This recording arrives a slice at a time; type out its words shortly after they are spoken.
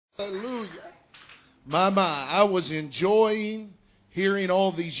Hallelujah. My, I was enjoying hearing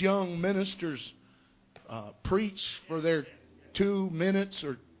all these young ministers preach for their 2 minutes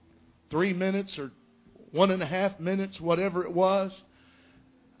or 3 minutes or 1.5 minutes, whatever it was.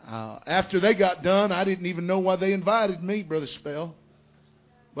 After they got done, I didn't even know why they invited me, Brother Spell.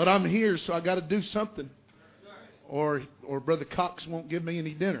 But I'm here, so I got to do something. Or Brother Cox won't give me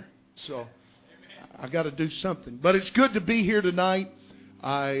any dinner. So I got to do something. But it's good to be here tonight.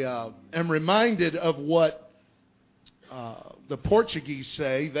 I am reminded of what the Portuguese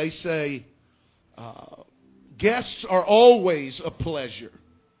say. They say, guests are always a pleasure,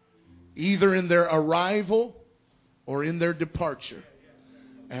 either in their arrival or in their departure.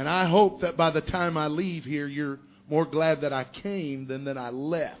 And I hope that by the time I leave here, you're more glad that I came than that I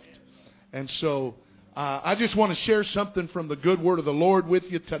left. And so I just want to share something from the good word of the Lord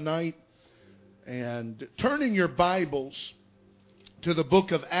with you tonight. And turn in your Bibles to the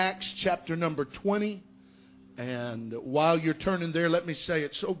book of Acts, chapter number 20. And while you're turning there, let me say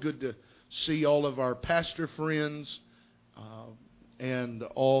it's so good to see all of our pastor friends and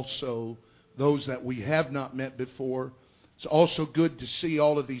also those that we have not met before. It's also good to see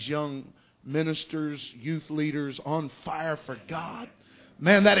all of these young ministers, youth leaders on fire for God.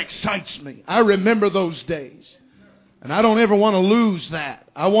 Man, that excites me. I remember those days. And I don't ever want to lose that.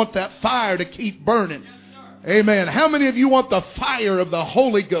 I want that fire to keep burning. Amen. How many of you want the fire of the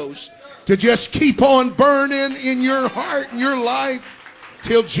Holy Ghost to just keep on burning in your heart and your life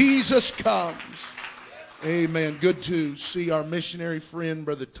till Jesus comes? Amen. Good to see our missionary friend,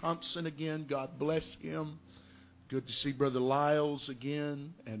 Brother Thompson, again. God bless him. Good to see Brother Lyles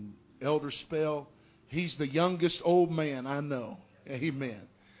again and Elder Spell. He's the youngest old man I know. Amen.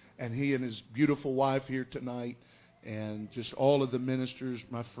 And he and his beautiful wife here tonight. And just all of the ministers,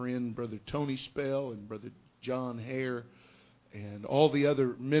 my friend, Brother Tony Spell and Brother John Hare, and all the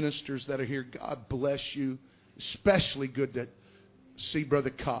other ministers that are here. God bless you. Especially good to see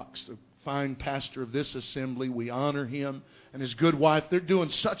Brother Cox, the fine pastor of this assembly. We honor him and his good wife. They're doing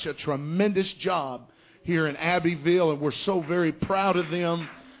such a tremendous job here in Abbeville, and we're so very proud of them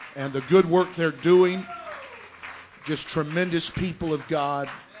and the good work they're doing. Just tremendous people of God.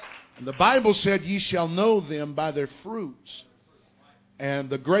 And the Bible said, ye shall know them by their fruits.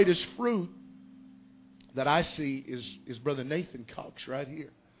 And the greatest fruit that I see is Brother Nathan Cox right here.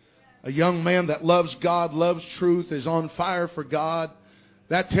 A young man that loves God, loves truth, is on fire for God.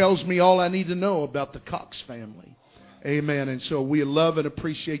 That tells me all I need to know about the Cox family. Amen. And so we love and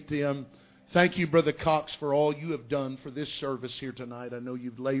appreciate them. Thank you, Brother Cox, for all you have done for this service here tonight. I know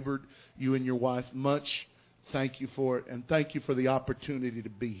you've labored, you and your wife, much. Thank you for it. And thank you for the opportunity to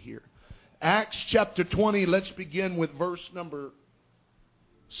be here. Acts chapter 20, let's begin with verse number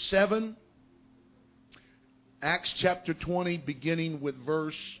 7. Acts chapter 20, beginning with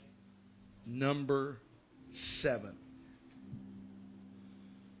verse number 7.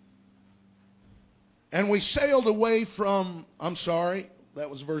 And we sailed away from, that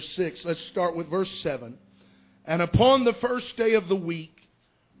was verse 6. Let's start with verse 7. And upon the first day of the week,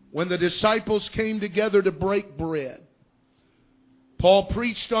 when the disciples came together to break bread, Paul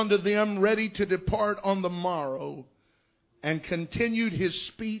preached unto them, ready to depart on the morrow, and continued his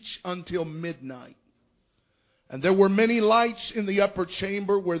speech until midnight. And there were many lights in the upper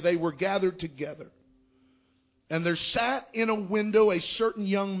chamber where they were gathered together. And there sat in a window a certain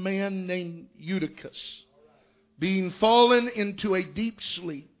young man named Eutychus, being fallen into a deep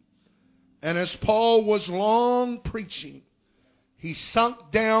sleep. And as Paul was long preaching, he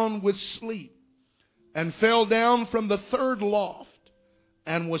sunk down with sleep and fell down from the third loft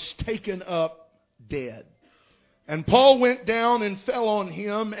and was taken up dead. And Paul went down and fell on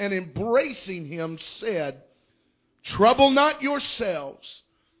him, and embracing him said, trouble not yourselves,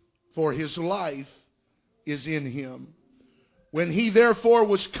 for his life is in him. When he therefore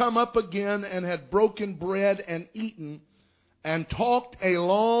was come up again and had broken bread and eaten and talked a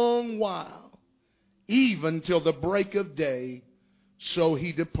long while, even till the break of day, so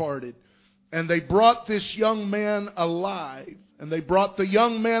he departed. And they brought this young man alive. And they brought the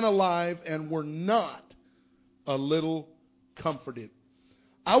young man alive and were not a little comforted.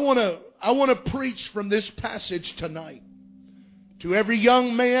 I want to preach from this passage tonight to every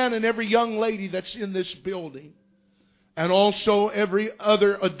young man and every young lady that's in this building, and also every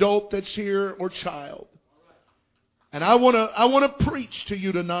other adult that's here or child. And I want to preach to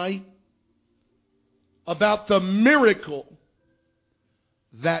you tonight about the miracle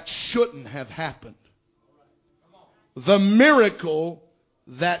that shouldn't have happened. The miracle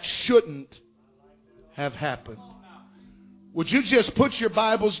that shouldn't have happened. Would you just put your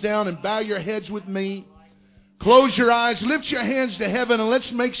Bibles down and bow your heads with me? Close your eyes, lift your hands to heaven, and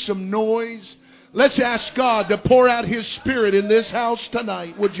let's make some noise. Let's ask God to pour out His Spirit in this house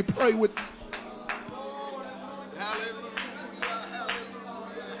tonight. Would you pray with me?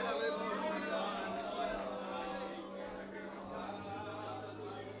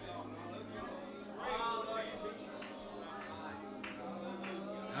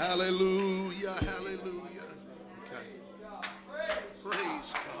 Hallelujah, hallelujah. Okay. Praise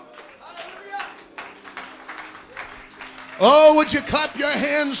God. Oh, would you clap your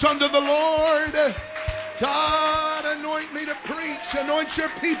hands unto the Lord? God, anoint me to preach. Anoint your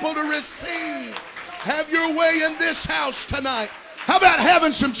people to receive. Have your way in this house tonight. How about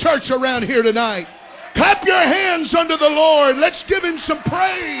having some church around here tonight? Clap your hands unto the Lord. Let's give Him some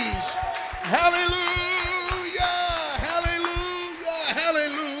praise. Hallelujah, hallelujah,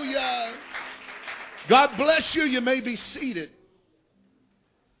 hallelujah. God bless you. You may be seated.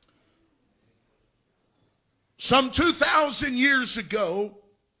 Some 2,000 years ago,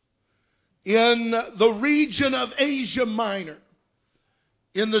 in the region of Asia Minor,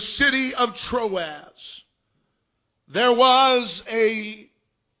 in the city of Troas, there was a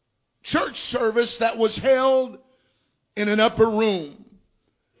church service that was held in an upper room.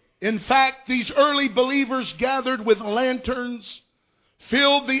 In fact, these early believers gathered with lanterns,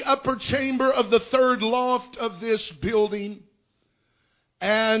 filled the upper chamber of the third loft of this building,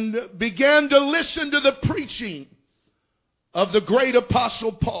 and began to listen to the preaching of the great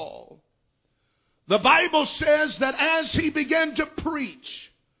apostle Paul. The Bible says that as he began to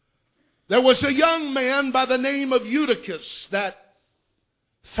preach, there was a young man by the name of Eutychus that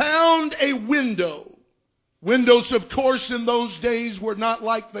found a window. Windows, of course, in those days were not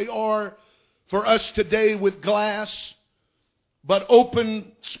like they are for us today with glass, but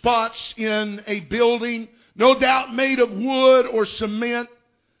open spots in a building, no doubt made of wood or cement.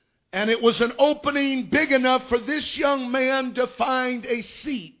 And it was an opening big enough for this young man to find a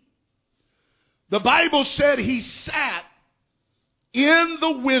seat. The Bible said he sat in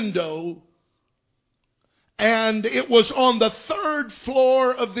the window, and it was on the third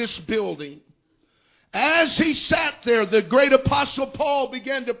floor of this building. As he sat there, the great apostle Paul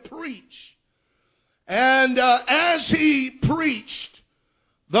began to preach. And as he preached,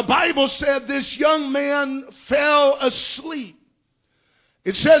 the Bible said this young man fell asleep.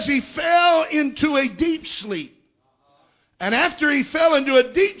 It says he fell into a deep sleep. And after he fell into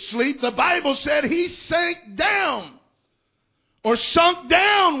a deep sleep, the Bible said he sank down or sunk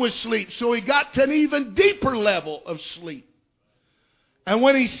down with sleep. So he got to an even deeper level of sleep. And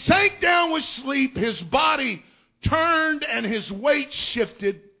when he sank down with sleep, his body turned and his weight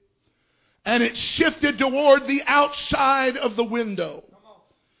shifted. And it shifted toward the outside of the window.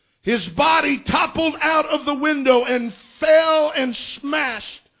 His body toppled out of the window and fell and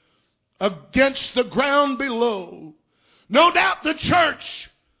smashed against the ground below. No doubt the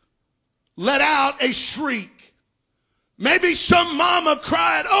church let out a shriek. Maybe some mama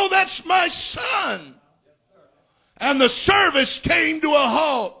cried, "Oh, that's my son." And the service came to a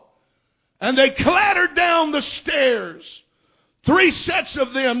halt. And they clattered down the stairs. 3 sets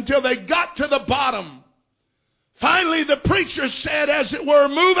of them till they got to the bottom. Finally, the preacher said, as it were,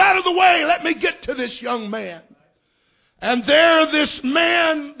 "Move out of the way. Let me get to this young man." And there this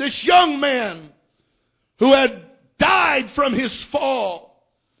young man who had died from his fall,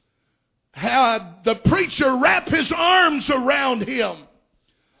 had the preacher wrap his arms around him.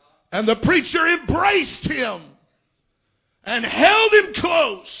 And the preacher embraced him and held him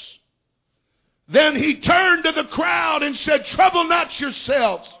close. Then he turned to the crowd and said, "Trouble not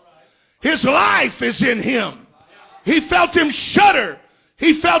yourselves. His life is in him." He felt him shudder.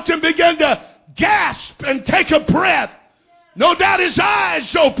 He felt him begin to gasp and take a breath. No doubt his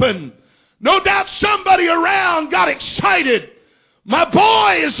eyes opened. No doubt somebody around got excited. My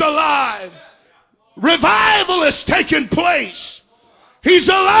boy is alive. Revival has taken place. He's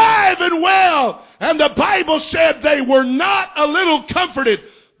alive and well. And the Bible said they were not a little comforted.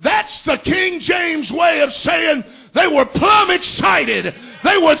 That's the King James way of saying they were plumb excited.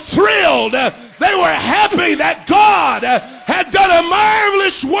 They were thrilled. They were happy that God had done a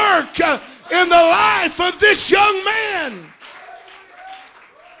marvelous work in the life of this young man.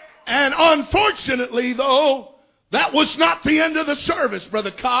 And unfortunately, though, that was not the end of the service,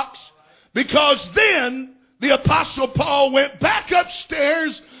 Brother Cox, because then the Apostle Paul went back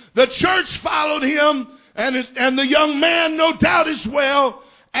upstairs. The church followed him, and the young man, no doubt, as well.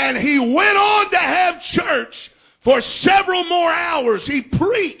 And he went on to have church for several more hours. He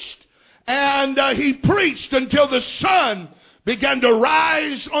preached, and he preached until the sun began to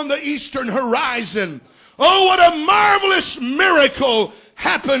rise on the eastern horizon. Oh, what a marvelous miracle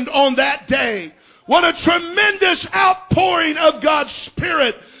happened on that day. what a tremendous outpouring of God's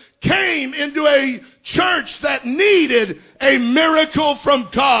Spirit came into a church that needed a miracle from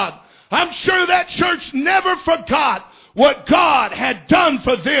God. I'm sure that church never forgot what God had done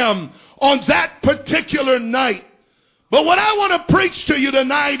for them on that particular night. But what I want to preach to you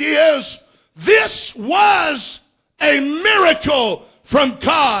tonight is, this was a miracle from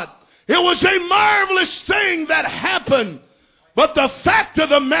God. It was a marvelous thing that happened. But the fact of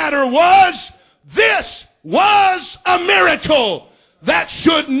the matter was, this was a miracle that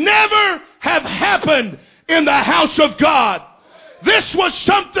should never have happened in the house of God. This was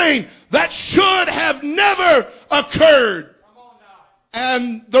something that should have never occurred.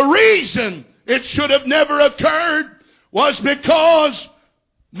 And the reason it should have never occurred was because,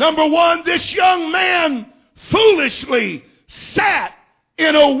 number one, this young man foolishly sat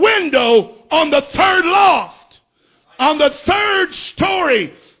in a window on the third loft, on the third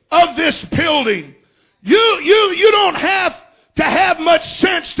story of this building. You don't have to have much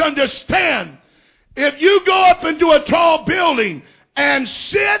sense to understand. If you go up into a tall building and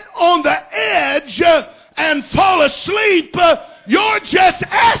sit on the edge and fall asleep, you're just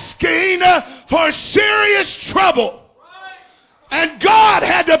asking for serious trouble. And God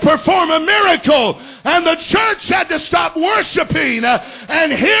had to perform a miracle, and the church had to stop worshiping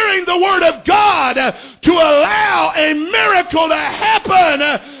and hearing the word of God to allow a miracle to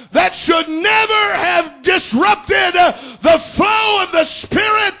happen that should never have disrupted the flow of the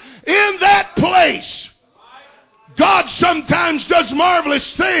Spirit in that place. God sometimes does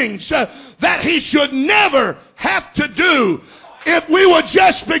marvelous things that He should never have to do. If we would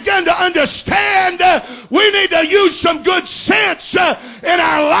just begin to understand, we need to use some good sense in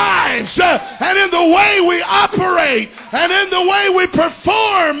our lives and in the way we operate and in the way we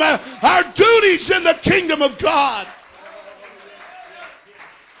perform our duties in the kingdom of God.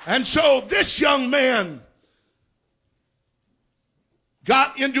 And so this young man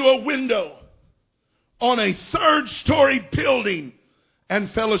got into a window on a third-story building and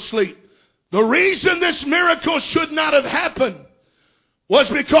fell asleep. The reason this miracle should not have happened was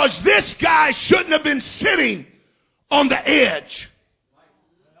because this guy shouldn't have been sitting on the edge.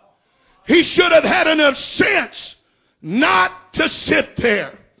 He should have had enough sense not to sit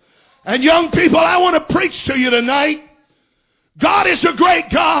there. And young people, I want to preach to you tonight. God is a great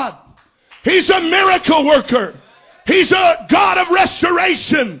God. He's a miracle worker. He's a God of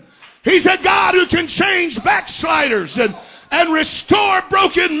restoration. He's a God who can change backsliders and restore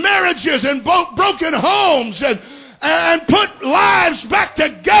broken marriages and broken homes and put lives back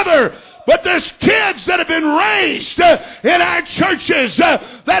together. But there's kids that have been raised in our churches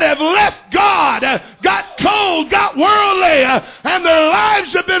that have left God, got cold, got worldly, and their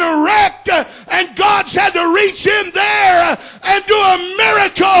lives have been wrecked, and God's had to reach in there and do a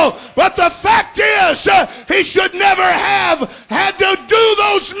miracle. But the fact is, He should never have had to do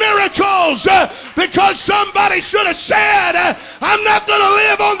those miracles because somebody should have said, I'm not going to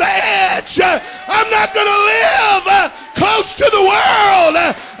live on the edge. I'm not going to live close to the world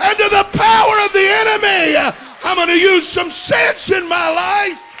and to the power of the enemy. I'm going to use some sense in my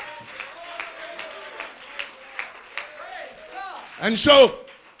life. And so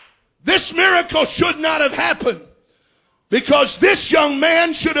this miracle should not have happened because this young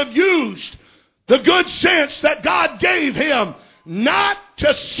man should have used the good sense that God gave him not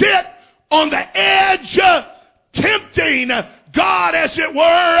to sit on the edge tempting God, as it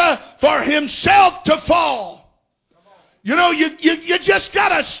were, for himself to fall. You know, you just got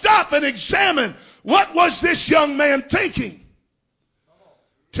to stop and examine, what was this young man thinking?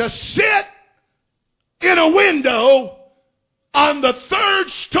 To sit in a window on the third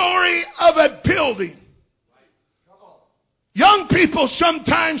story of a building. Young people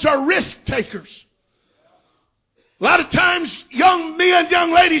sometimes are risk takers. A lot of times young men,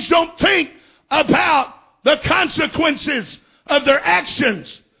 young ladies don't think about the consequences of their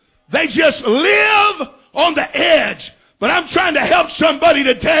actions. They just live on the edge. But I'm trying to help somebody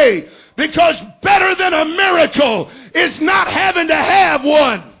today, because better than a miracle is not having to have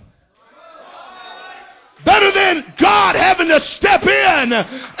one. Better than God having to step in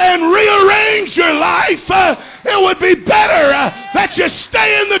and rearrange your life, it would be better that you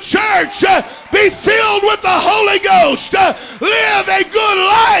stay in the church, be filled with the Holy Ghost, live a good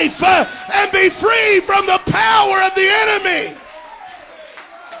life, and be free from the power of the enemy.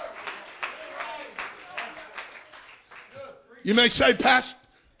 You may say,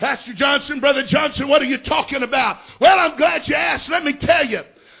 Pastor Johnson, Brother Johnson, what are you talking about? Well, I'm glad you asked. Let me tell you.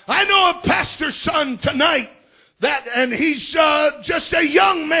 I know a pastor's son tonight, and he's just a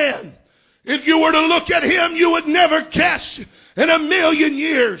young man. If you were to look at him, you would never guess in a million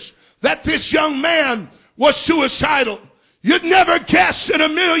years that this young man was suicidal. You'd never guess in a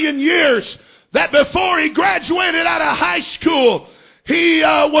million years that before he graduated out of high school, he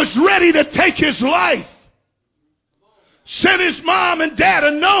was ready to take his life. Sent his mom and dad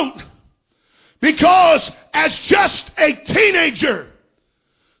a note because as just a teenager,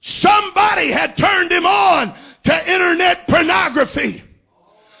 somebody had turned him on to internet pornography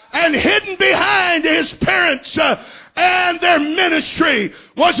and hidden behind his parents and their ministry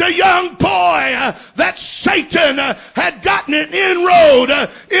was a young boy that Satan had gotten an inroad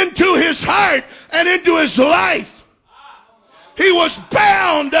into his heart and into his life. He was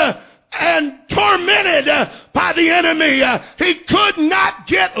bound and tormented by the enemy. He could not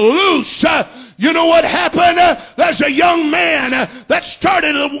get loose. You know what happened? There's a young man that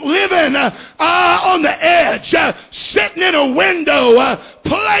started living on the edge, sitting in a window,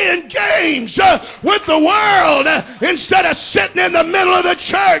 playing games with the world instead of sitting in the middle of the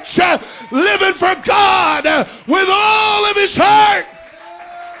church, living for God with all of his heart.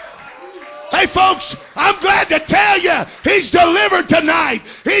 Hey folks, I'm glad to tell you, he's delivered tonight.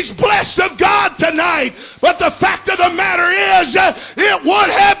 He's blessed of God tonight. But the fact of the matter is, it would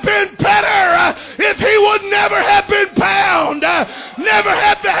have been better if he would never have been bound. Never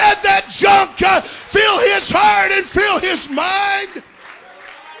have to have that junk fill his heart and fill his mind.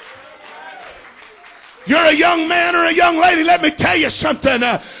 You're a young man or a young lady, let me tell you something.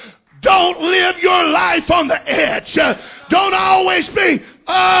 Don't live your life on the edge. Don't always be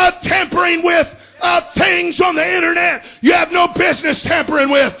tampering with things on the internet you have no business tampering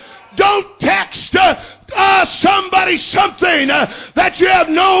with. Don't text somebody something that you have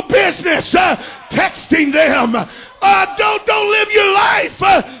no business texting them. Don't live your life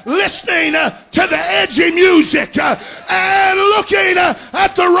listening to the edgy music and looking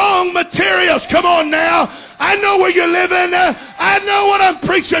at the wrong materials. Come on now. I know where you're living. I know what I'm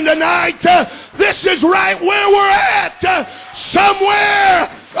preaching tonight. This is right where we're at.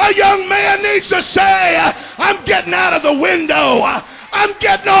 Somewhere a young man needs to say, I'm getting out of the window. I'm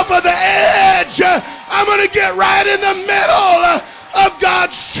getting off of the edge. I'm going to get right in the middle of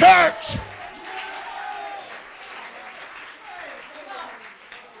God's church.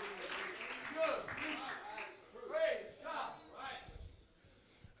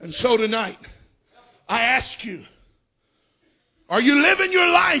 And so tonight, I ask you, are you living your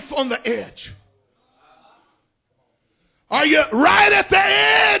life on the edge? Are you right at the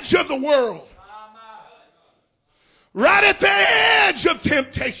edge of the world? Right at the edge of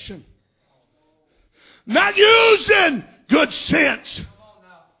temptation? Not using good sense.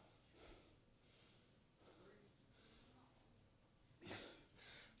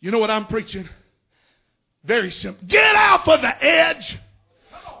 You know what I'm preaching? Very simple. Get off of the edge.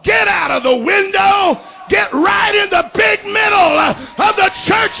 Get out of the window. Get right in the big middle of the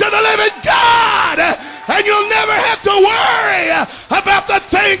church of the living God. And you'll never have to worry about the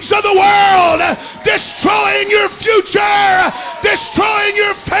things of the world destroying your future, destroying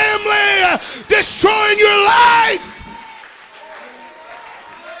your family, destroying your life.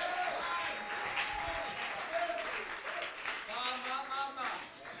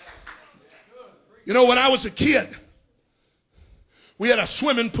 You know, when I was a kid, we had a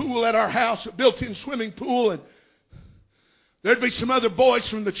swimming pool at our house, a built-in swimming pool, and there'd be some other boys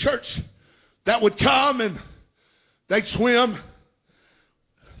from the church that would come and they'd swim.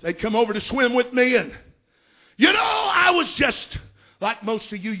 They'd come over to swim with me, and you know, I was just like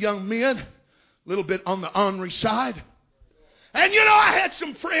most of you young men, a little bit on the ornery side. And you know, I had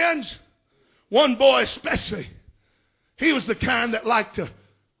some friends, one boy especially. He was the kind that liked to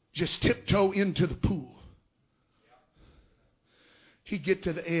just tiptoe into the pool. He'd get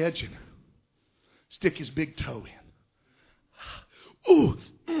to the edge and stick his big toe in. Ooh,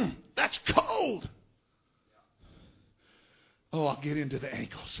 that's cold. Oh, I'll get into the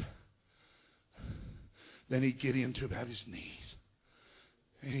ankles. Then he'd get into about his knees.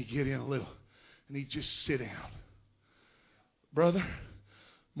 And he'd get in a little. And he'd just sit down. Brother,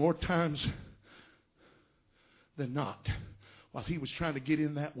 more times than not, while he was trying to get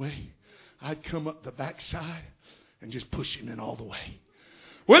in that way, I'd come up the backside and just push him in all the way.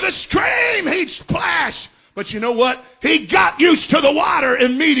 With a scream, he'd splash. But you know what? He got used to the water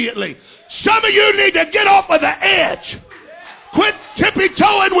immediately. Some of you need to get off of the edge. Quit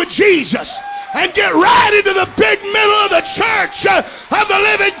tippy-toeing with Jesus and get right into the big middle of the church of the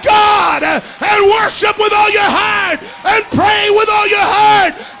living God and worship with all your heart and pray with all your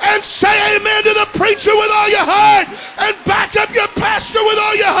heart and say amen to the preacher with all your heart and back up your pastor with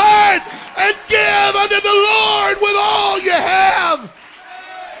all your heart and give unto the Lord with all you have.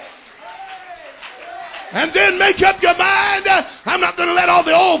 And then make up your mind, I'm not going to let all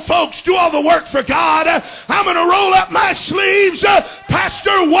the old folks do all the work for God. I'm going to roll up my sleeves.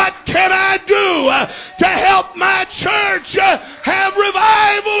 Pastor, what can I do to help my church have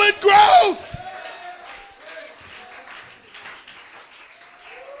revival and growth?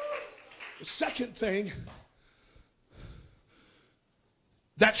 The second thing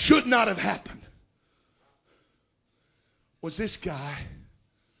that should not have happened was this guy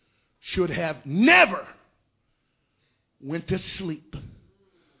should have never went to sleep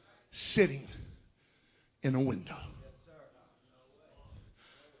sitting in a window.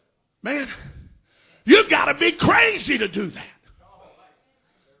 Man, you've got to be crazy to do that.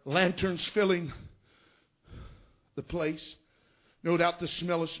 Lanterns filling the place. No doubt the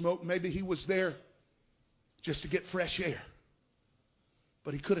smell of smoke. Maybe he was there just to get fresh air.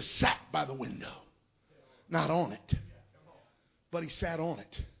 But he could have sat by the window. Not on it. But he sat on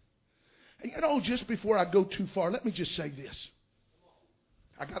it. And you know, just before I go too far, let me just say this.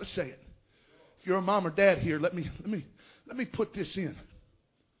 I got to say it. If you're a mom or dad here, let me put this in.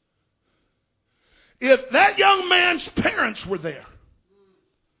 If that young man's parents were there,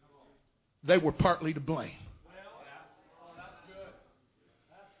 they were partly to blame.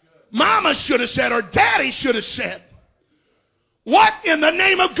 Mama should have said, or daddy should have said, what in the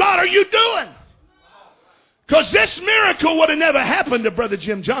name of God are you doing? Because this miracle would have never happened to Brother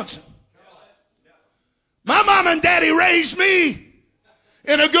Jim Johnson. My mom and daddy raised me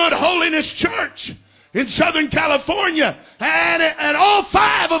in a good holiness church in Southern California. And all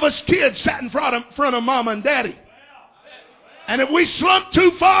 5 of us kids sat in front of mom and daddy. And if we slumped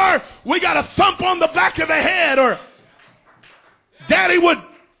too far, we got a thump on the back of the head, or daddy would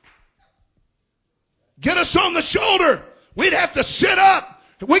get us on the shoulder. We'd have to sit up.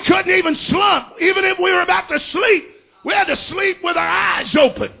 We couldn't even slump. Even if we were about to sleep, we had to sleep with our eyes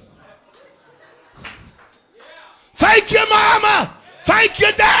open. Thank you, Mama. Thank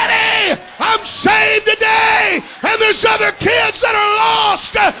you, Daddy. I'm saved today. And there's other kids that are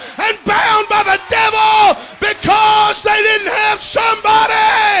lost and bound by the devil because they didn't have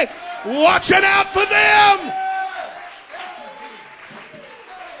somebody watching out for them.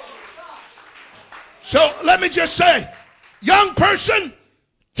 So let me just say, young person,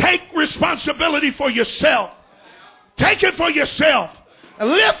 take responsibility for yourself. Take it for yourself.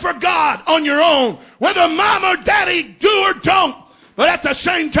 Live for God on your own, whether mom or daddy do or don't. But at the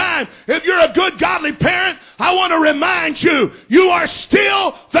same time, if you're a good godly parent, I want to remind you, you are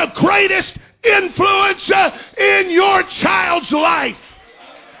still the greatest influence in your child's life.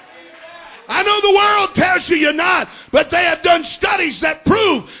 I know the world tells you you're not, but they have done studies that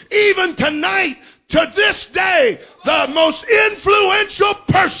prove even tonight, to this day, the most influential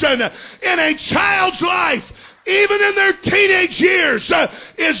person in a child's life, even in their teenage years,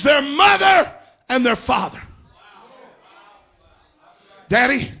 is their mother and their father.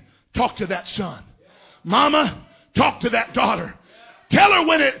 Daddy, talk to that son. Mama, talk to that daughter. Tell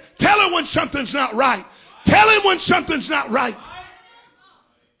her when something's not right. Tell him when something's not right.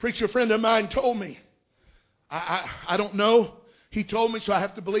 Preacher friend of mine told me. I don't know. He told me, so I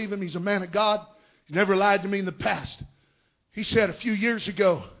have to believe him. He's a man of God. He never lied to me in the past. He said a few years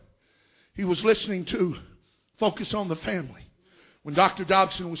ago, he was listening to Focus on the Family when Dr.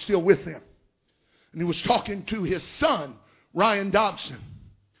 Dobson was still with them. And he was talking to his son, Ryan Dobson.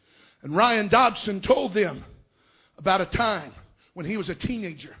 And Ryan Dobson told them about a time when he was a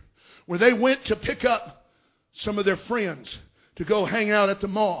teenager where they went to pick up some of their friends to go hang out at the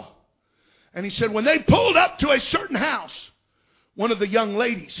mall. And he said when they pulled up to a certain house, one of the young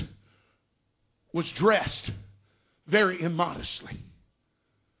ladies was dressed very immodestly.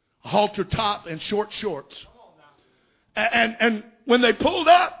 A halter top and short shorts. And when they pulled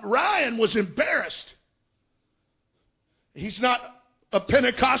up, Ryan was embarrassed. He's not a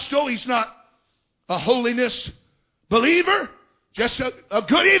Pentecostal. He's not a holiness believer. Just a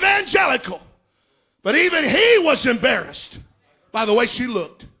good evangelical. But even he was embarrassed by the way she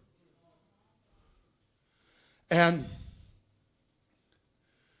looked. And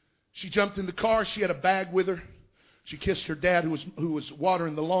she jumped in the car. She had a bag with her. She kissed her dad who was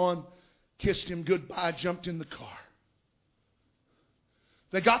watering the lawn. Kissed him goodbye. Jumped in the car.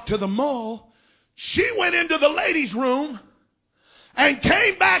 They got to the mall. She went into the ladies' room and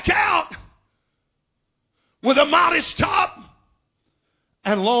came back out with a modest top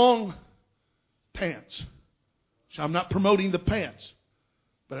and long pants. So I'm not promoting the pants,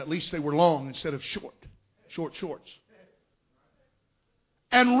 but at least they were long instead of short shorts.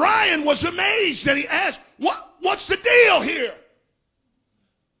 And Ryan was amazed and he asked, what's the deal here?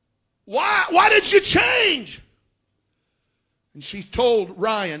 Why did you change? And she told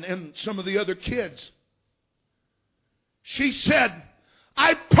Ryan and some of the other kids She said,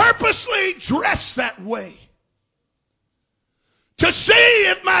 I purposely dressed that way to see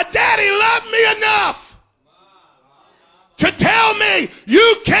if my daddy loved me enough to tell me,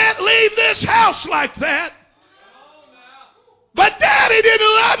 you can't leave this house like that. But daddy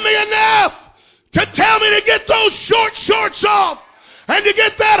didn't love me enough to tell me to get those short shorts off and to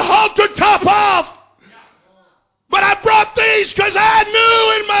get that halter top off. But I brought these because I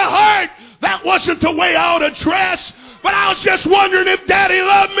knew in my heart that wasn't the way I ought to dress. But I was just wondering if daddy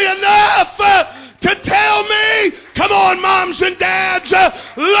loved me enough to tell me, come on, moms and dads,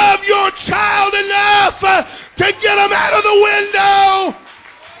 love your child enough to get them out of the window.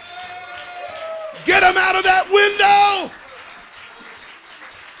 Get them out of that window.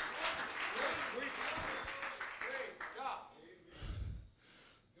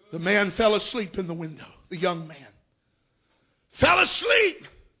 The man fell asleep in the window. The young man fell asleep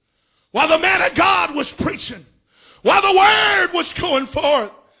while the man of God was preaching. While the word was going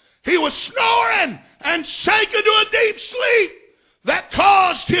forth, he was snoring and sank into a deep sleep that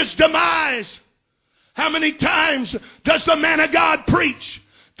caused his demise. How many times does the man of God preach?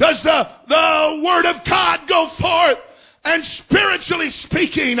 Does the word of God go forth? And spiritually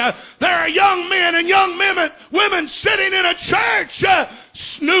speaking, there are young men and young women sitting in a church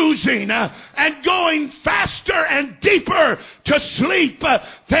snoozing and going faster and deeper to sleep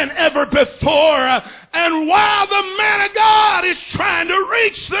than ever before. And while the man of God is trying to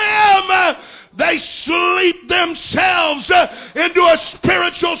reach them, they sleep themselves into a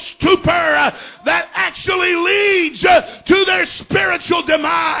spiritual stupor that actually leads to their spiritual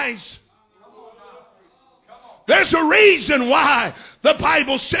demise. There's a reason why the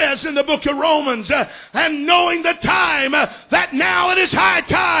Bible says in the book of Romans, and knowing the time, that now it is high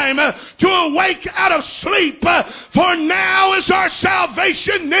time to awake out of sleep, for now is our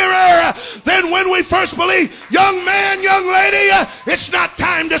salvation nearer than when we first believed. Young man, young lady, it's not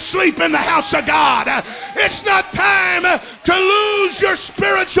time to sleep in the house of God. It's not time to lose your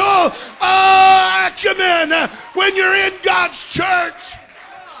spiritual acumen when you're in God's church.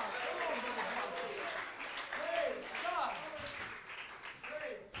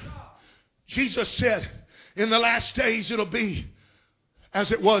 Jesus said, in the last days it'll be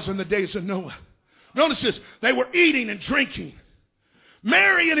as it was in the days of Noah. Notice this. They were eating and drinking,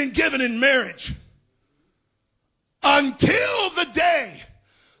 marrying and giving in marriage, until the day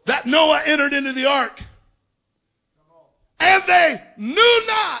that Noah entered into the ark. And they knew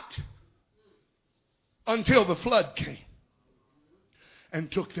not until the flood came and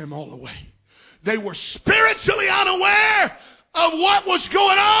took them all away. They were spiritually unaware of what was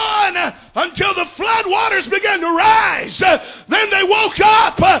going on until the flood waters began to rise. Then they woke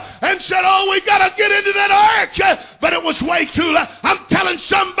up and said, oh, we got to get into that ark. But it was way too late. I'm telling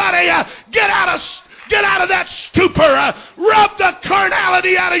somebody, get out of that stupor. Rub the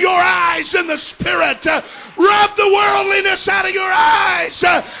carnality out of your eyes in the spirit. Rub the worldliness out of your eyes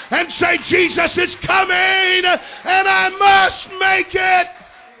and say, Jesus is coming and I must make it.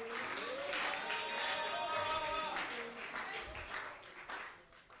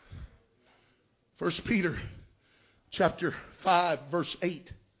 First Peter chapter 5 verse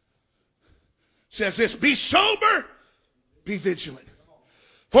 8 says this, be sober, be vigilant.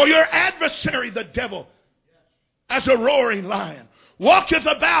 For your adversary, the devil, as a roaring lion, walketh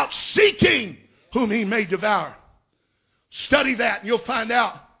about seeking whom he may devour. Study that and you'll find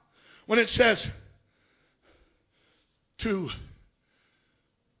out when it says to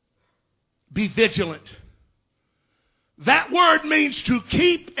be vigilant. That word means to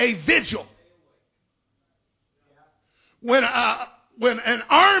keep a vigil. When an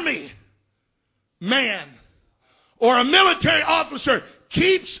army man or a military officer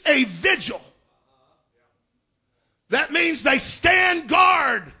keeps a vigil, that means they stand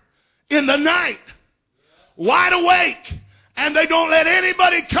guard in the night, wide awake, and they don't let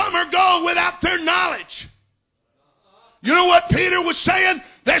anybody come or go without their knowledge. You know what Peter was saying?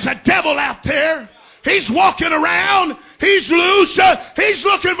 There's a devil out there. He's walking around. He's loose. He's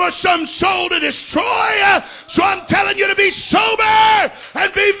looking for some soul to destroy. So I'm telling you to be sober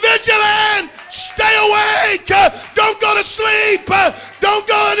and be vigilant. Stay awake. Don't go to sleep. Don't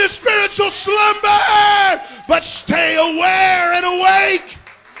go into spiritual slumber. But stay aware and awake.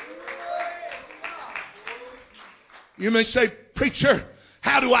 You may say, preacher,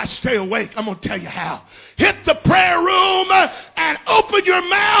 how do I stay awake? I'm going to tell you how. Hit the prayer room and open your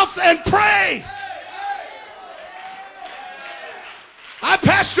mouth and pray. I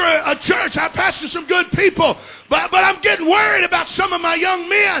pastor a church. I pastor some good people. But I'm getting worried about some of my young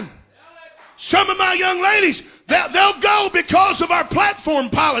men. Some of my young ladies. They'll go because of our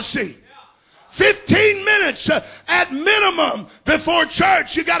platform policy. 15 minutes at minimum before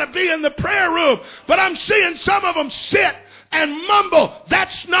church. You got to be in the prayer room. But I'm seeing some of them sit and mumble.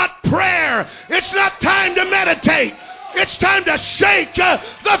 That's not prayer. It's not time to meditate. It's time to shake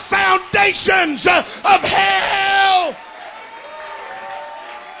the foundations of hell.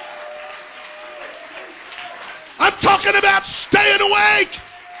 I'm talking about staying awake.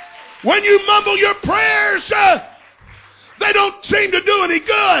 When you mumble your prayers, they don't seem to do any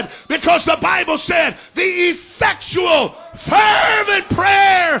good, because the Bible said the effectual, fervent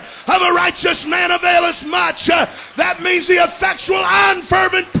prayer of a righteous man availeth much. That means the effectual,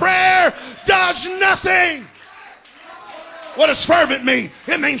 unfervent prayer does nothing. What does fervent mean?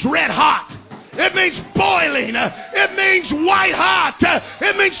 It means red hot. It means boiling. It means white hot.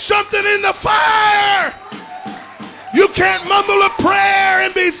 It means something in the fire. You can't mumble a prayer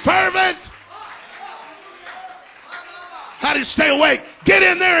and be fervent. How do you stay awake? Get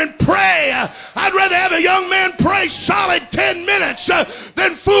in there and pray. I'd rather have a young man pray solid 10 minutes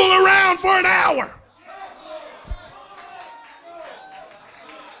than fool around for an hour.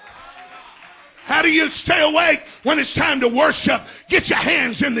 How do you stay awake when it's time to worship? Get your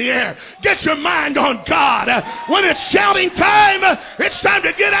hands in the air. Get your mind on God. When it's shouting time, it's time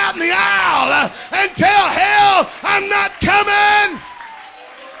to get out in the aisle and tell hell, I'm not coming.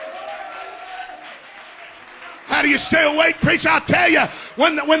 How do you stay awake, preacher? I'll tell you,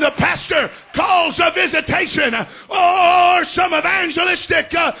 when the pastor calls a visitation or some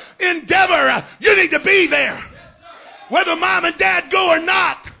evangelistic endeavor, you need to be there. Whether mom and dad go or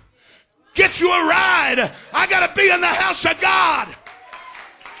not, get you a ride. I got to be in the house of God.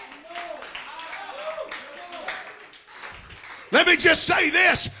 Let me just say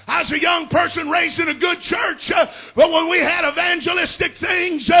this. I was a young person raised in a good church, but when we had evangelistic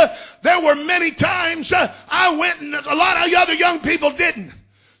things, there were many times I went and a lot of other young people didn't.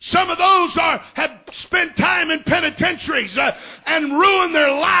 Some of those have spent time in penitentiaries and ruined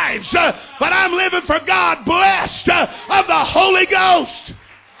their lives, but I'm living for God, blessed of the Holy Ghost.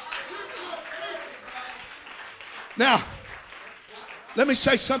 Now, let me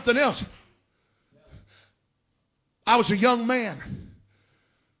say something else. I was a young man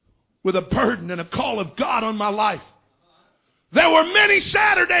with a burden and a call of God on my life. There were many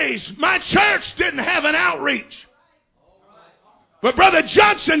Saturdays my church didn't have an outreach. But Brother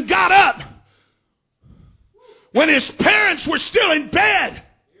Johnson got up when his parents were still in bed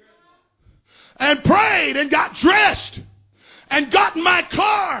and prayed and got dressed and got in my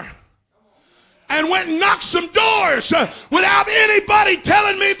car and went and knocked some doors without anybody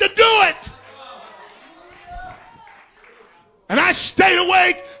telling me to do it. And I stayed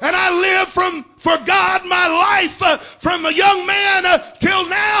awake and I lived for God my life from a young man till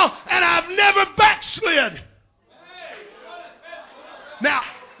now, and I've never backslid. Now,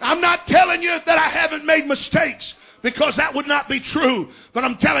 I'm not telling you that I haven't made mistakes, because that would not be true. But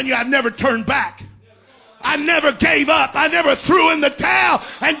I'm telling you, I never turned back. I never gave up. I never threw in the towel.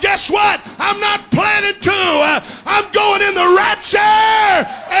 And guess what? I'm not planning to. I'm going in the rapture.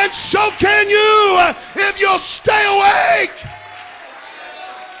 And so can you if you'll stay awake.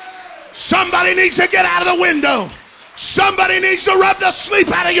 Somebody needs to get out of the window. Somebody needs to rub the sleep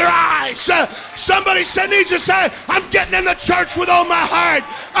out of your eyes. Somebody needs to say, I'm getting in the church with all my heart.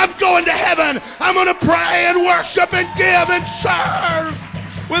 I'm going to heaven. I'm going to pray and worship and give and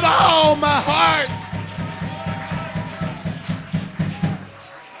serve with all my heart.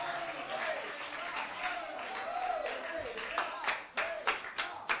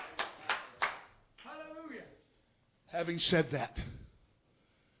 Having said that,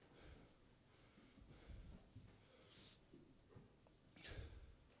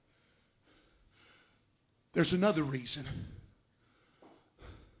 there's another reason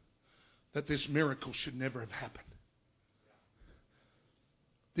that this miracle should never have happened.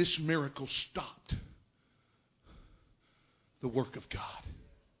 This miracle stopped the work of God.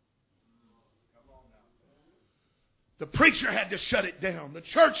 The preacher had to shut it down. The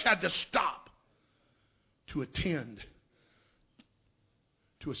church had to stop to attend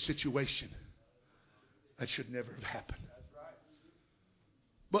to a situation that should never have happened.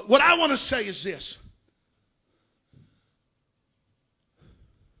 But what I want to say is this.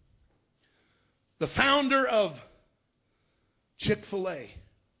 The founder of Chick-fil-A,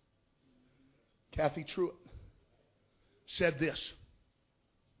 Kathy Truitt, said this: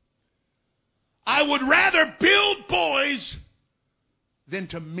 I would rather build boys than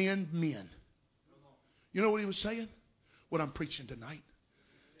to mend men. You know what he was saying? What I'm preaching tonight.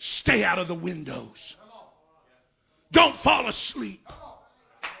 Stay out of the windows. Don't fall asleep.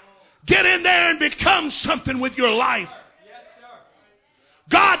 Get in there and become something with your life.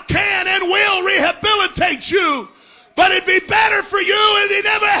 God can and will rehabilitate you. But it'd be better for you if He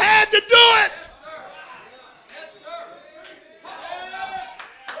never had to do it.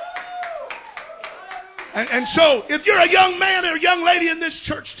 And so, if you're a young man or a young lady in this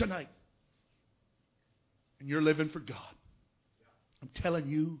church tonight, and you're living for God, I'm telling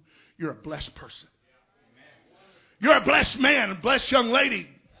you, you're a blessed person. You're a blessed man, a blessed young lady.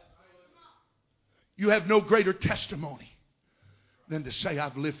 You have no greater testimony than to say,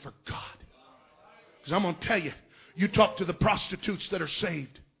 I've lived for God. Because I'm going to tell you, you talk to the prostitutes that are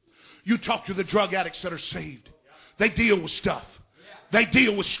saved. You talk to the drug addicts that are saved. They deal with stuff. They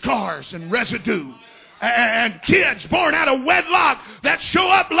deal with scars and residue. And kids born out of wedlock that show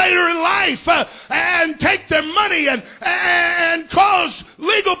up later in life and take their money and cause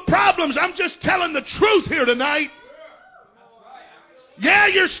legal problems. I'm just telling the truth here tonight. Yeah,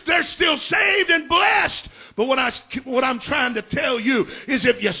 they're still saved and blessed. But what I'm trying to tell you is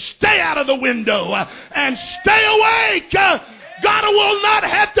if you stay out of the window and stay awake, God will not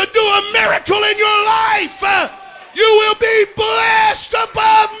have to do a miracle in your life. You will be blessed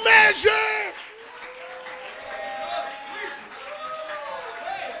above measure.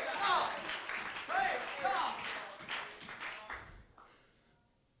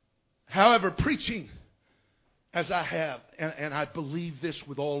 However, preaching as I have, and I believe this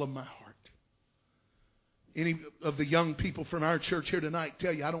with all of my heart. Any of the young people from our church here tonight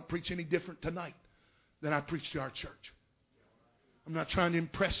tell you I don't preach any different tonight than I preach to our church. I'm not trying to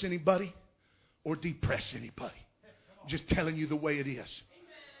impress anybody or depress anybody. I'm just telling you the way it is.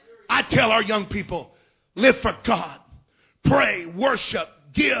 I tell our young people, live for God. Pray, worship,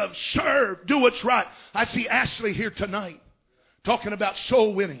 give, serve, do what's right. I see Ashley here tonight talking about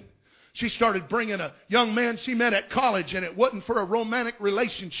soul winning. She started bringing a young man she met at college, and it wasn't for a romantic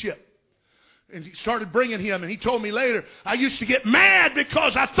relationship. And he started bringing him, and he told me later, I used to get mad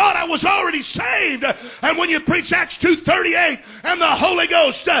because I thought I was already saved. And when you preach Acts 2:38 and the Holy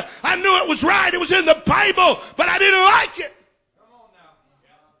Ghost, I knew it was right. It was in the Bible, but I didn't like it.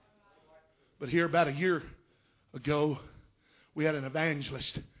 But here about a year ago, we had an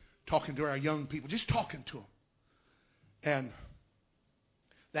evangelist talking to our young people, just talking to them. And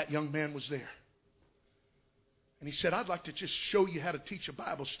that young man was there. And he said, I'd like to just show you how to teach a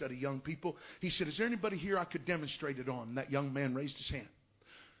Bible study, young people. He said, is there anybody here I could demonstrate it on? And that young man raised his hand.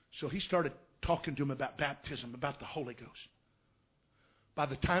 So he started talking to him about baptism, about the Holy Ghost. By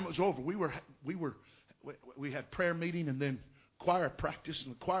the time it was over, we had prayer meeting and then choir practice.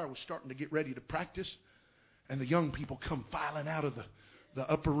 And the choir was starting to get ready to practice. And the young people come filing out of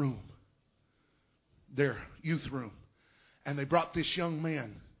the upper room, their youth room. And they brought this young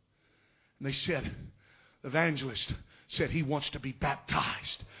man. And they said, the evangelist said he wants to be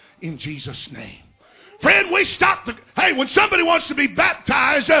baptized in Jesus' name. Friend, we stopped hey, when somebody wants to be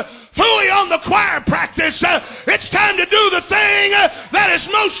baptized fully on the choir practice, it's time to do the thing that is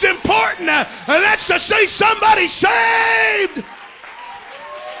most important. And that's to see somebody saved.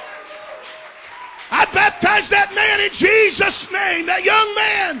 I baptized that man in Jesus' name, that young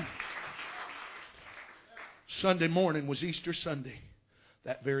man. Sunday morning was Easter Sunday.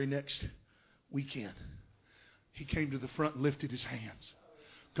 That very next weekend, he came to the front and lifted his hands.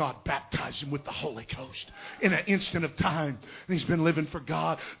 God baptized him with the Holy Ghost in an instant of time. And he's been living for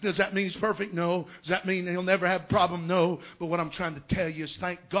God. Does that mean he's perfect? No. Does that mean he'll never have a problem? No. But what I'm trying to tell you is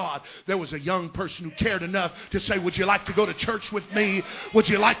thank God there was a young person who cared enough to say, would you like to go to church with me? Would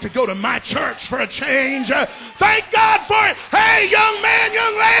you like to go to my church for a change? Thank God for it. Hey, young man,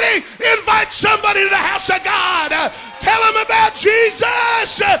 young lady, invite somebody to the house of God. Tell them about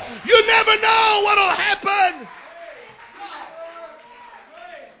Jesus. You never know what will happen.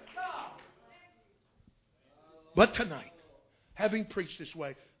 But tonight, having preached this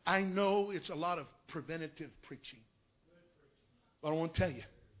way, I know it's a lot of preventative preaching. But I want to tell you,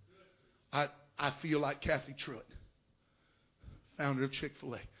 I feel like Kathy Truitt, founder of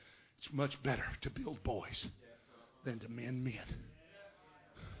Chick-fil-A. It's much better to build boys than to mend men.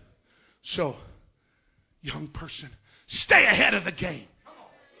 So, young person, stay ahead of the game.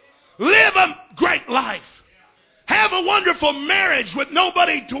 Live a great life. Have a wonderful marriage with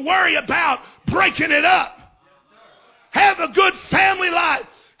nobody to worry about breaking it up. Have a good family life.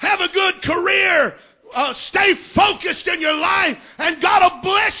 Have a good career. Stay focused in your life. And God will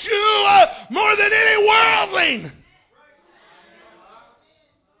bless you more than any worldling.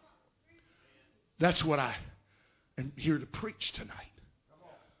 That's what I am here to preach tonight.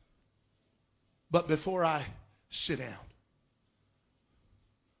 But before I sit down,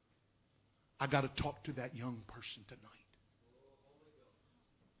 I got to talk to that young person tonight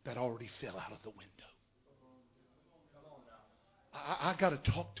that already fell out of the window. I got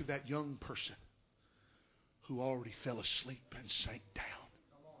to talk to that young person who already fell asleep and sank down.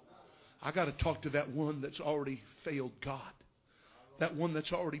 I got to talk to that one that's already failed God. That one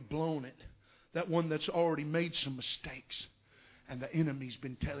that's already blown it. That one that's already made some mistakes. And the enemy's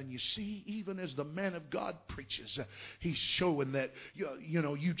been telling you, see, even as the man of God preaches, he's showing that,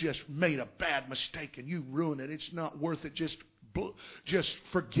 you just made a bad mistake and you ruined it. It's not worth it. Just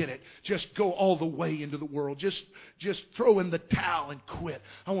forget it. Just go all the way into the world. Just throw in the towel and quit.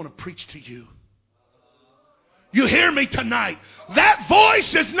 I want to preach to you. You hear me tonight? That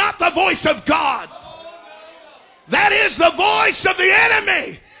voice is not the voice of God. That is the voice of the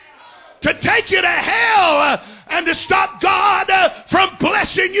enemy to take you to hell and to stop God from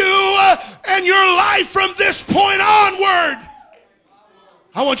blessing you and your life from this point onward.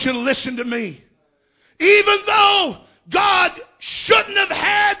 I want you to listen to me. Even though God shouldn't have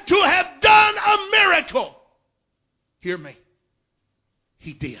had to have done a miracle, hear me,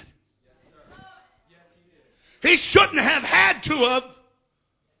 He did. He shouldn't have had to have,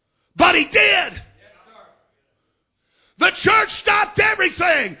 but He did. The church stopped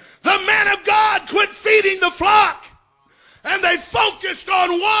everything. The man of God quit feeding the flock. And they focused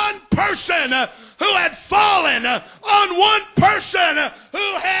on one person who had fallen, on one person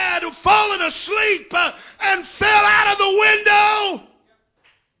who had fallen asleep and fell out of the window.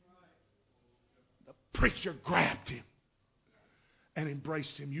 The preacher grabbed him and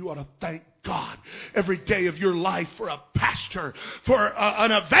embraced him. You ought to thank God every day of your life for a pastor, for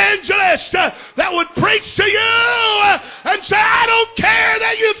an evangelist that would preach to you and say, I don't care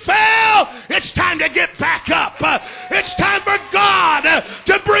that you fell. It's time to get back up. It's time for God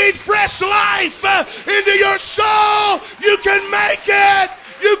to breathe fresh life into your soul. You can make it.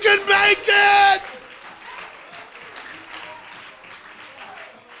 You can make it.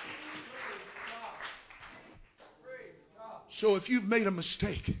 So if you've made a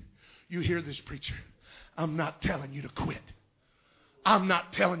mistake, you hear this preacher. I'm not telling you to quit. I'm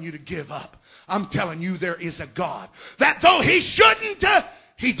not telling you to give up. I'm telling you there is a God. That though He shouldn't,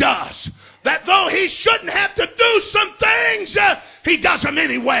 He does. That though He shouldn't have to do some things, He does them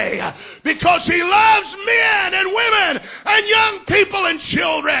anyway. Because He loves men and women and young people and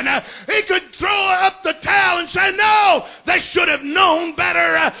children. He could throw up the towel and say, no, they should have known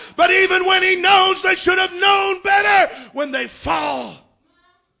better. But even when He knows they should have known better, when they fall,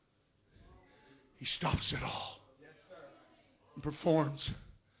 He stops it all and performs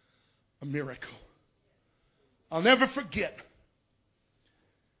a miracle. I'll never forget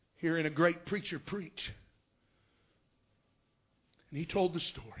hearing a great preacher preach. And he told the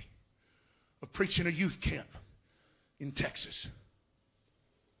story of preaching a youth camp in Texas.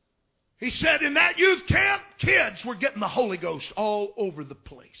 He said in that youth camp, kids were getting the Holy Ghost all over the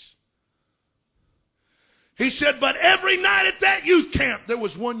place. He said, but every night at that youth camp, there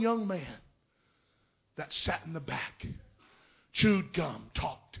was one young man that sat in the back, chewed gum,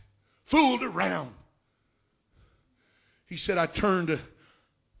 talked, fooled around. He said, I turned to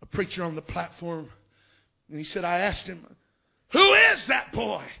a preacher on the platform, and he said, I asked him, who is that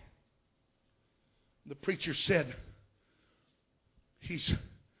boy? The preacher said, he's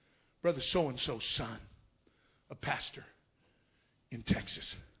Brother so-and-so's son, a pastor in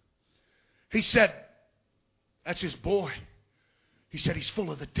Texas. He said, that's his boy. He said, he's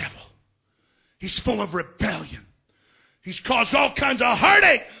full of the devil. He's full of rebellion. He's caused all kinds of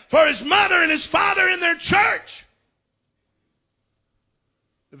heartache for his mother and his father in their church.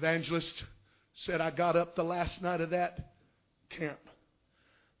 The evangelist said, I got up the last night of that camp,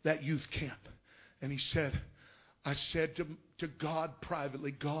 that youth camp. And he said, I said to God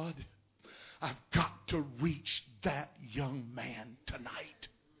privately, God, I've got to reach that young man tonight.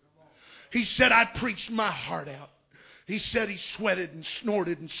 He said, I preached my heart out. He said he sweated and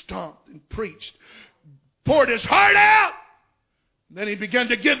snorted and stomped and preached, poured his heart out. Then he began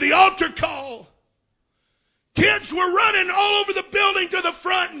to give the altar call. Kids were running all over the building to the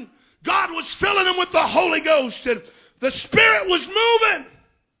front, and God was filling them with the Holy Ghost, and the Spirit was moving.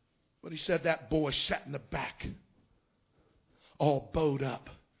 But he said that boy sat in the back, all bowed up,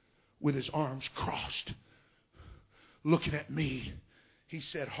 with his arms crossed, looking at me. He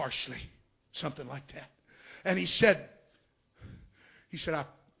said harshly, something like that. And he said,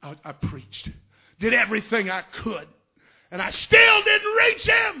 I preached, did everything I could, and I still didn't reach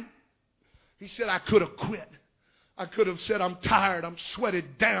him. He said, I could have quit. I could have said, I'm tired, I'm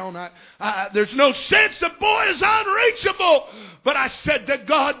sweated down. There's no sense, the boy is unreachable. But I said to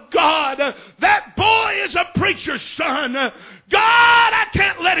God, that boy is a preacher's son. God, I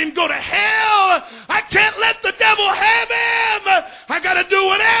can't let him go to hell. I can't let the devil have him. I got to do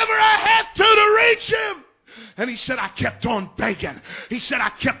whatever I have to reach him. And he said, I kept on begging. He said, I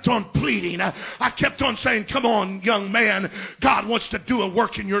kept on pleading. I kept on saying, come on, young man. God wants to do a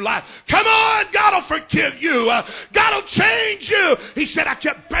work in your life. Come on, God will forgive you. God will change you. He said, I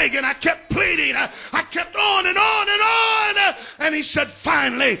kept begging. I kept pleading. I kept on and on and on. And he said,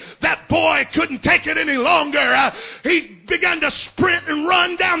 finally, that boy couldn't take it any longer. He began to sprint and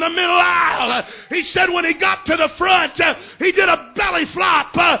run down the middle aisle. He said when he got to the front, he did a belly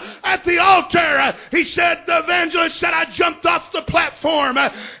flop at the altar. He said, the evangelist said, I jumped off the platform.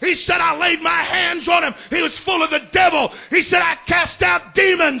 He said, I laid my hands on him. He was full of the devil. He said, I cast out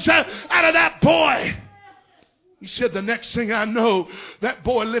demons out of that boy. He said, the next thing I know, that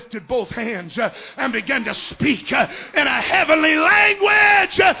boy lifted both hands and began to speak in a heavenly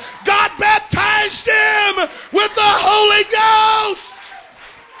language. God baptized him with the Holy Ghost.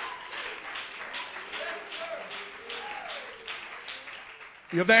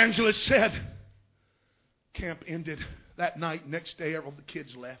 The evangelist said, camp ended that night. Next day, all the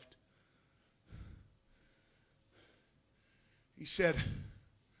kids left. He said,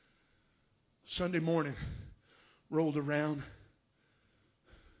 Sunday morning rolled around.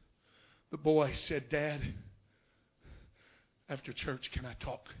 The boy said, Dad, after church, can I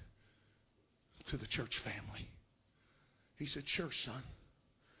talk to the church family? He said, sure, son.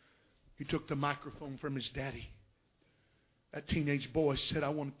 He took the microphone from his daddy. That teenage boy said, I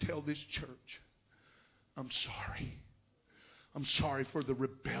want to tell this church, I'm sorry. I'm sorry for the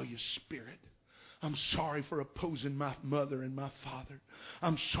rebellious spirit. I'm sorry for opposing my mother and my father.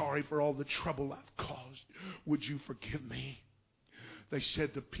 I'm sorry for all the trouble I've caused. Would you forgive me? They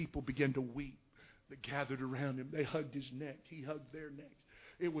said the people began to weep. They gathered around him. They hugged his neck. He hugged their necks.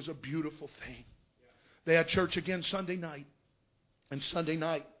 It was a beautiful thing. They had church again Sunday night. And Sunday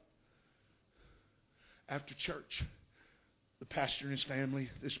night, after church, the pastor and his family,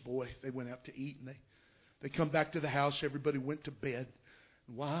 this boy, they went out to eat. And they come back to the house. Everybody went to bed.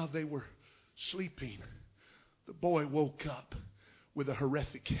 And while they were sleeping, the boy woke up with a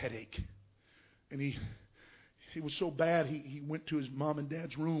horrific headache. And he was so bad, he went to his mom and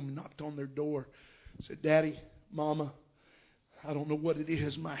dad's room and knocked on their door. Said, Daddy, Mama, I don't know what it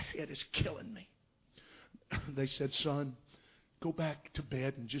is. My head is killing me. They said, son, go back to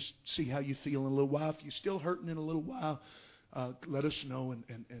bed and just see how you feel in a little while. If you're still hurting in a little while, let us know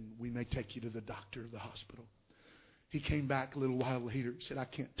and we may take you to the doctor or the hospital. He came back a little while later. He said, I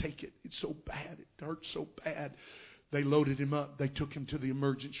can't take it. It's so bad. It hurts so bad. They loaded him up. They took him to the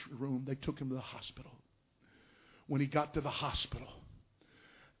emergency room. They took him to the hospital. When he got to the hospital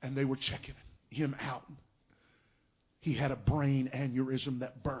and they were checking him out, he had a brain aneurysm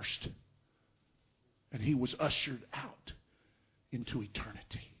that burst. And he was ushered out into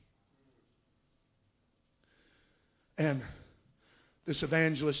eternity. And this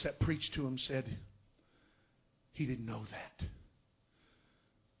evangelist that preached to him said, he didn't know that.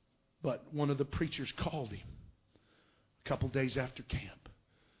 But one of the preachers called him a couple days after camp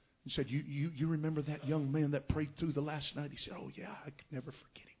and said, you remember that young man that prayed through the last night? He said, oh yeah, I could never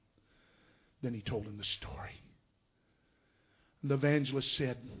forget him. Then he told him the story. And the evangelist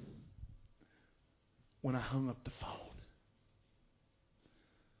said, when I hung up the phone,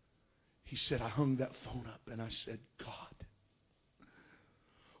 he said, I hung that phone up and I said, God,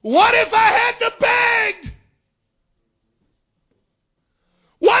 what if I hadn't begged?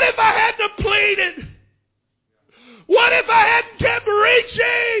 What if I hadn't pleaded? What if I hadn't kept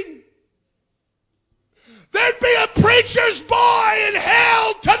reaching? There'd be a preacher's boy in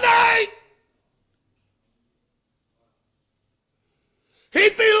hell tonight.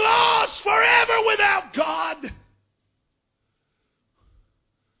 He'd be lost forever without God.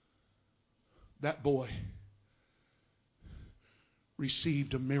 That boy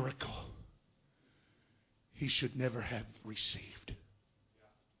received a miracle he should never have received.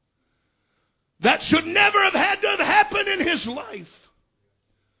 That should never have had to have happened in his life.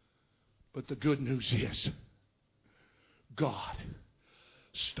 But the good news is, God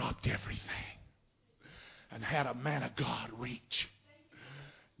stopped everything and had a man of God reach.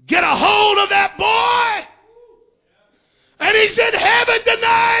 Get a hold of that boy. And he's in heaven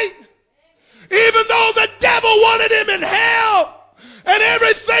tonight. Even though the devil wanted him in hell. And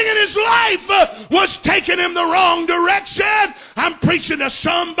everything in his life was taking him the wrong direction. I'm preaching to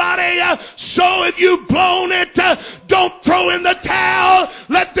somebody. So if you've blown it, don't throw in the towel.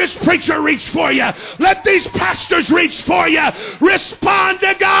 Let this preacher reach for you. Let these pastors reach for you. Respond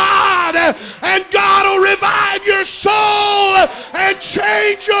to God. And God will revive your soul and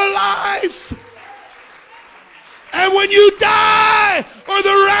change your life. And when you die or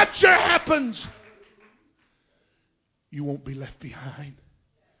the rapture happens, you won't be left behind.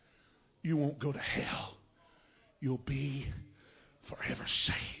 You won't go to hell. you'll be forever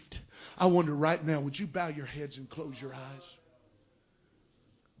saved. I wonder right now, would you bow your heads and close your eyes?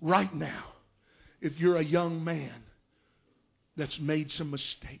 Right now, if you're a young man that's made some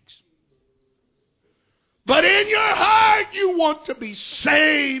mistakes, but in your heart you want to be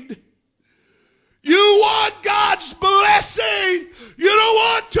saved, you want God's blessing, you don't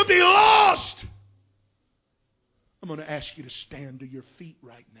want to be lost, I'm going to ask you to stand to your feet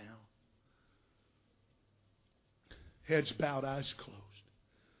right now. Heads bowed, eyes closed.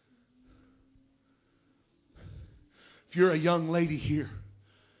 If you're a young lady here,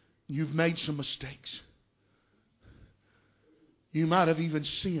 you've made some mistakes. You might have even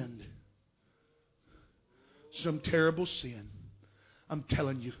sinned. Some terrible sin. I'm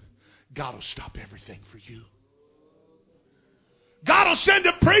telling you, God will stop everything for you. God will send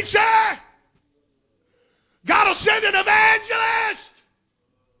a preacher. God will send an evangelist.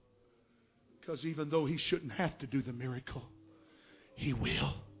 Because even though He shouldn't have to do the miracle, He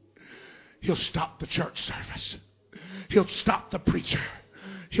will. He'll stop the church service. He'll stop the preacher.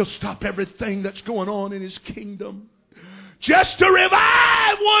 He'll stop everything that's going on in His kingdom just to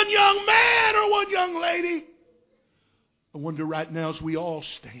revive one young man or one young lady. I wonder right now as we all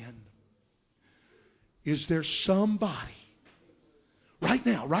stand, is there somebody right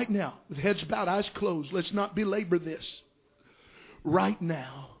now, with heads bowed, eyes closed, let's not belabor this. Right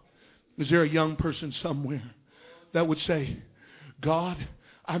now, is there a young person somewhere that would say, God,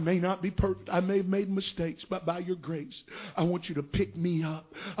 I may not be perfect. I may have made mistakes, but by your grace, I want you to pick me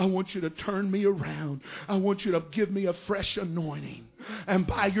up. I want you to turn me around. I want you to give me a fresh anointing. And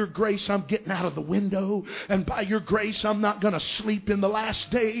by your grace, I'm getting out of the window. And by your grace, I'm not going to sleep in the last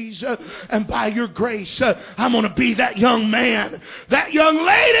days. And by your grace, I'm going to be that young man, that young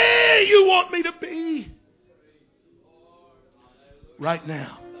lady you want me to be. Right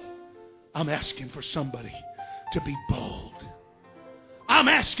now, I'm asking for somebody to be bold. I'm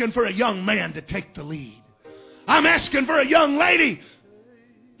asking for a young man to take the lead. I'm asking for a young lady.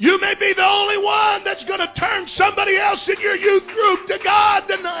 You may be the only one that's going to turn somebody else in your youth group to God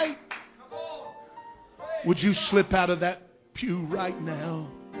tonight. Would you slip out of that pew right now?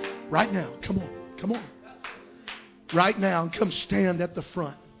 Right now. Come on. Come on. Right now and come stand at the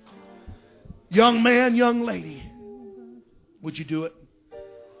front. Young man, young lady. Would you do it?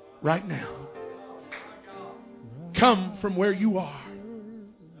 Right now. Come from where you are.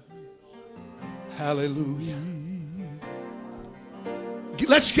 Hallelujah.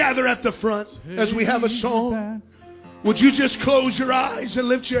 Let's gather at the front as we have a song. Would you just close your eyes and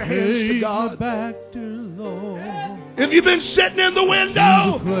lift your hands to God? If you've been sitting in the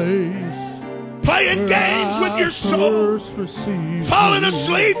window, playing games with your soul, falling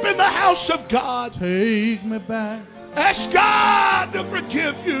asleep in the house of God, ask God to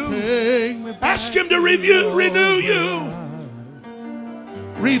forgive you. Ask Him to renew you,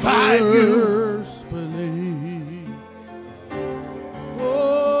 revive you.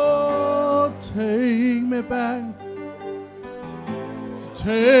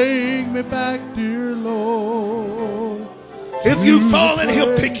 Take me back, dear Lord. If you've fallen,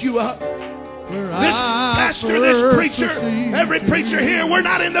 He'll pick you up. This pastor, this preacher, every preacher here, we're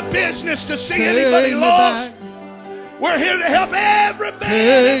not in the business to see anybody lost. We're here to help every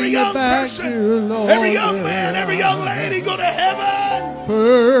man, every young person, every young man, every young lady go to heaven.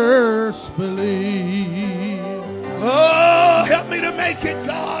 First believe. Oh, help me to make it,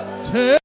 God.